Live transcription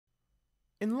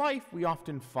In life, we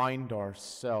often find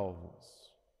ourselves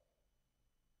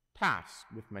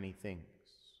tasked with many things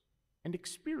and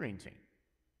experiencing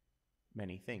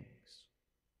many things.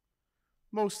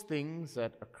 Most things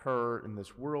that occur in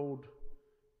this world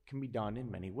can be done in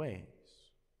many ways.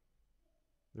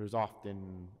 There's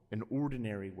often an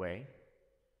ordinary way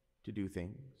to do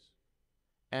things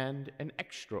and an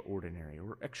extraordinary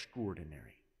or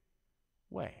extraordinary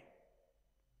way.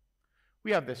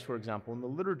 We have this, for example, in the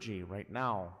liturgy right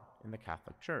now in the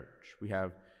Catholic Church. We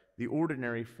have the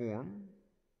ordinary form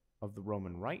of the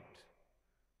Roman Rite,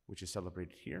 which is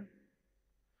celebrated here,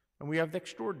 and we have the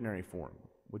extraordinary form,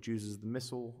 which uses the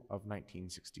Missal of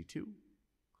 1962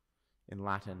 in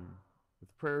Latin with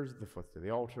the prayers at the foot of the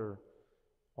altar,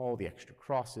 all the extra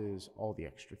crosses, all the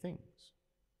extra things.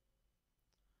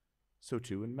 So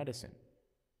too in medicine.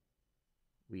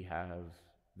 We have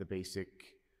the basic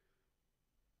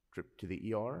trip to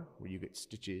the ER where you get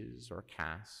stitches or a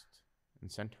cast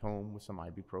and sent home with some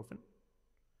ibuprofen.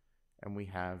 And we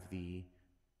have the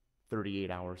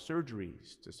 38-hour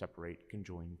surgeries to separate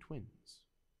conjoined twins.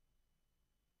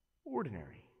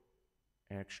 Ordinary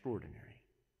and extraordinary.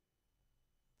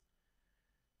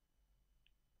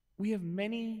 We have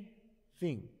many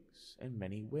things and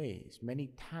many ways,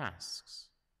 many tasks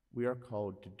we are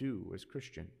called to do as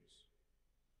Christians.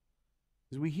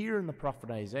 As we hear in the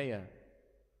prophet Isaiah,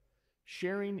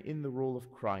 sharing in the role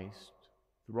of Christ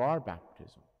through our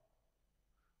baptism,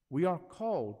 we are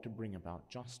called to bring about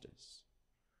justice.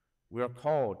 We are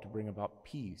called to bring about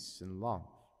peace and love.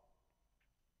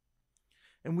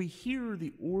 And we hear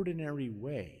the ordinary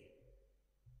way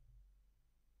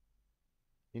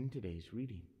in today's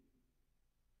reading.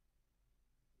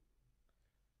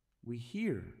 We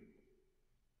hear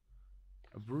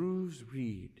a bruised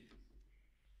reed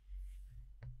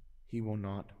he will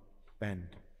not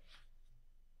bend.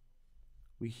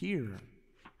 We hear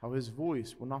how his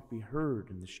voice will not be heard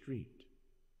in the street.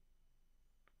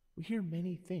 We hear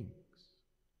many things,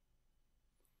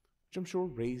 which I'm sure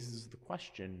raises the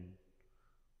question,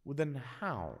 well then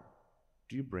how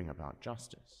do you bring about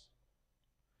justice?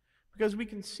 Because we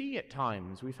can see at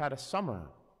times we've had a summer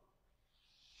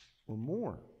or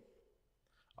more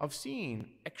of seeing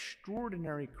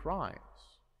extraordinary cries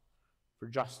for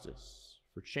justice,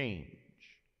 for change,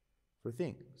 for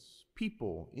things,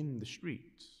 people in the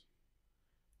streets,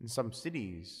 in some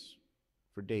cities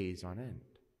for days on end.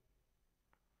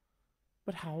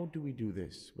 But how do we do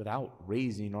this without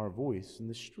raising our voice in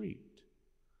the street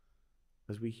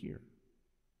as we hear?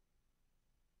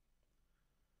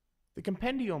 The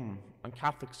Compendium on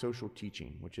Catholic Social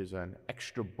Teaching, which is an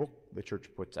extra book the Church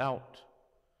puts out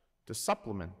to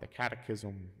supplement the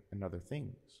Catechism and other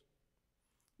things,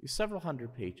 is several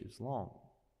hundred pages long.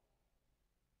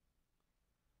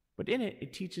 But in it,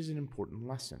 it teaches an important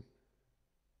lesson.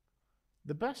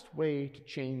 The best way to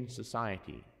change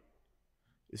society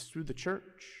is through the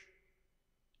Church,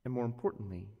 and more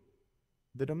importantly,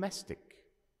 the domestic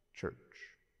church.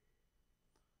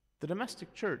 The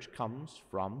domestic church comes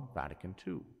from Vatican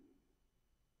II,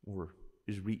 or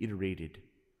is reiterated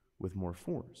with more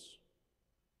force.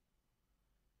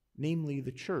 Namely,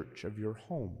 the church of your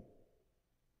home.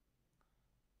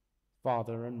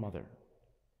 Father and mother,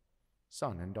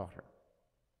 son and daughter,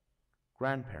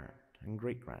 grandparent and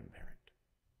great-grandparent.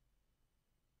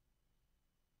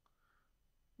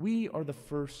 We are the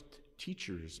first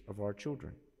teachers of our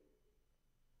children.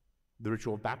 The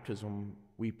ritual of baptism,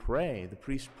 we pray, the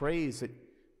priest prays that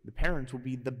the parents will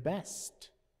be the best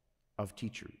of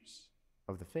teachers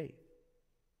of the faith.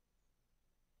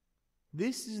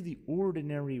 This is the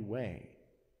ordinary way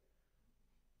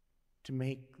to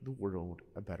make the world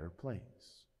a better place.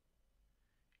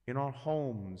 In our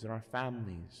homes, in our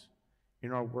families,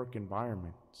 in our work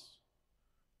environments,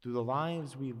 through the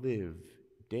lives we live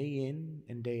day in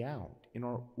and day out, in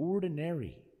our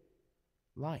ordinary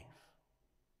life,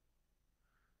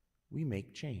 we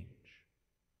make change.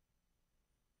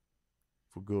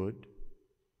 For good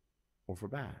or for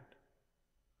bad.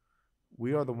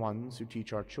 We are the ones who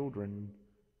teach our children,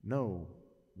 no,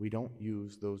 we don't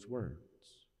use those words.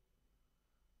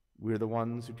 We're the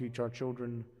ones who teach our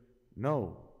children,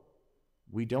 no,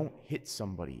 we don't hit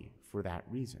somebody for that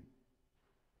reason.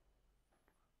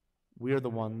 We are the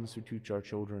ones who teach our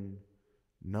children,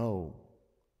 no,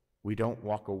 we don't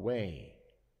walk away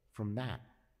from that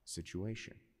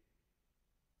situation.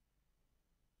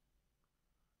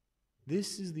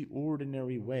 This is the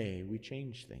ordinary way we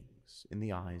change things in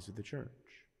the eyes of the church.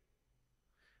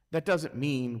 That doesn't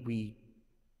mean we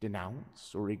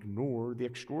denounce or ignore the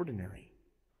extraordinary.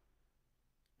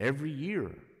 Every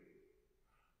year,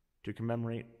 to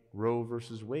commemorate Roe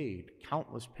versus Wade,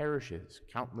 countless parishes,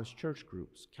 countless church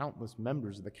groups, countless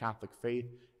members of the Catholic faith,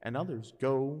 and others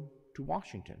go to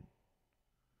Washington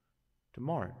to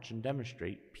march and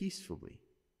demonstrate peacefully.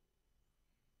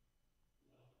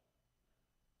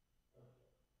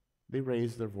 They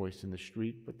raise their voice in the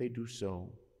street, but they do so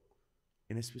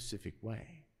in a specific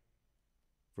way,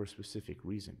 for a specific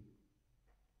reason.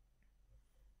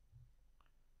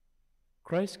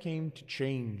 Christ came to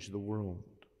change the world,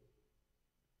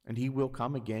 and he will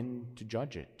come again to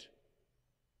judge it,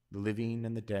 the living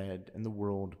and the dead and the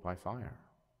world by fire.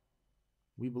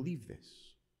 We believe this.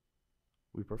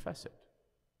 We profess it.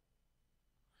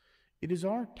 It is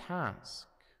our task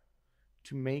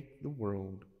to make the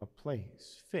world a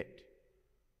place fit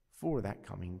for that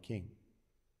coming King.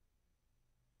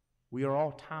 We are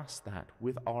all tasked that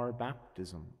with our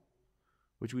baptism,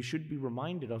 which we should be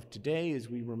reminded of today as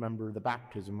we remember the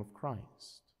baptism of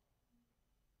Christ.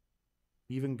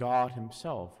 Even God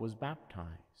himself was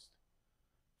baptized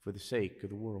for the sake of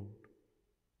the world.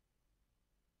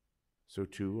 So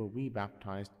too are we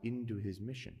baptized into his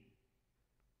mission.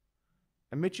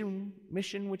 A mission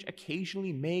which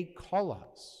occasionally may call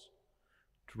us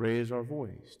to raise our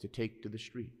voice, to take to the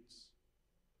streets.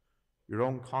 Your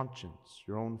own conscience,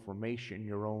 your own formation,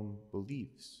 your own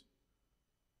beliefs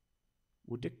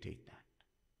will dictate that.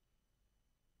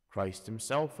 Christ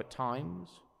himself at times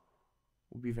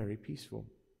will be very peaceful.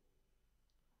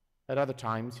 At other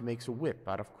times he makes a whip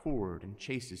out of cord and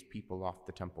chases people off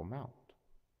the Temple Mount.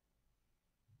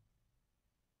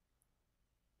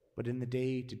 But in the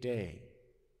day-to-day,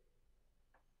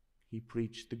 he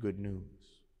preached the good news.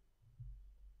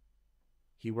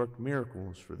 He worked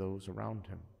miracles for those around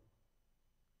him.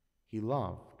 He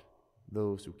loved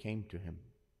those who came to him.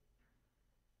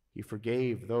 He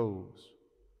forgave those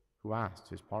who asked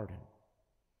his pardon.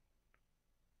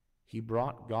 He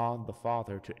brought God the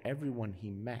Father to everyone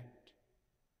he met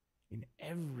in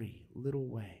every little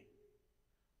way,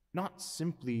 not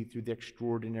simply through the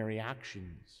extraordinary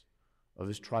actions of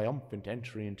his triumphant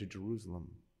entry into Jerusalem,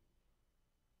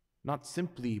 not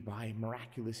simply by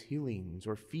miraculous healings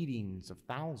or feedings of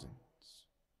thousands,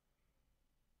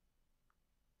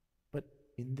 but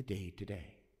in the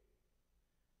day-to-day,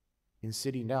 in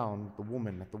sitting down with the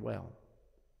woman at the well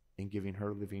and giving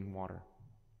her living water,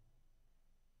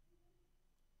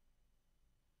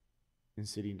 in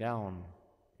sitting down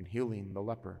and healing the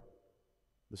leper,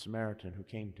 the Samaritan who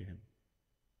came to him,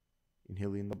 in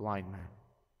healing the blind man,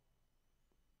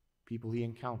 people he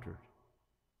encountered,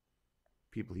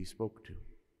 people he spoke to.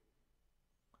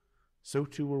 So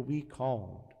too are we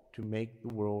called to make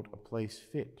the world a place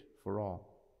fit for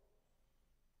all,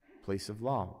 a place of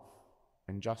love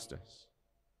and justice,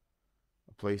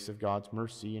 a place of God's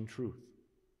mercy and truth,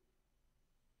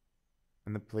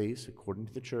 and the place, according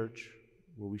to the church,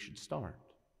 where we should start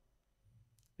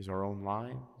is our own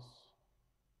lives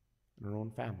and our own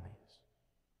families,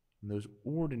 and those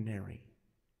ordinary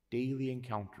daily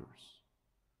encounters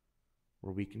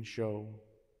where we can show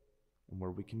and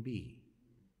where we can be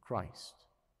Christ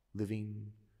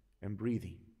living and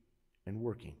breathing and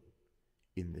working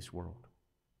in this world.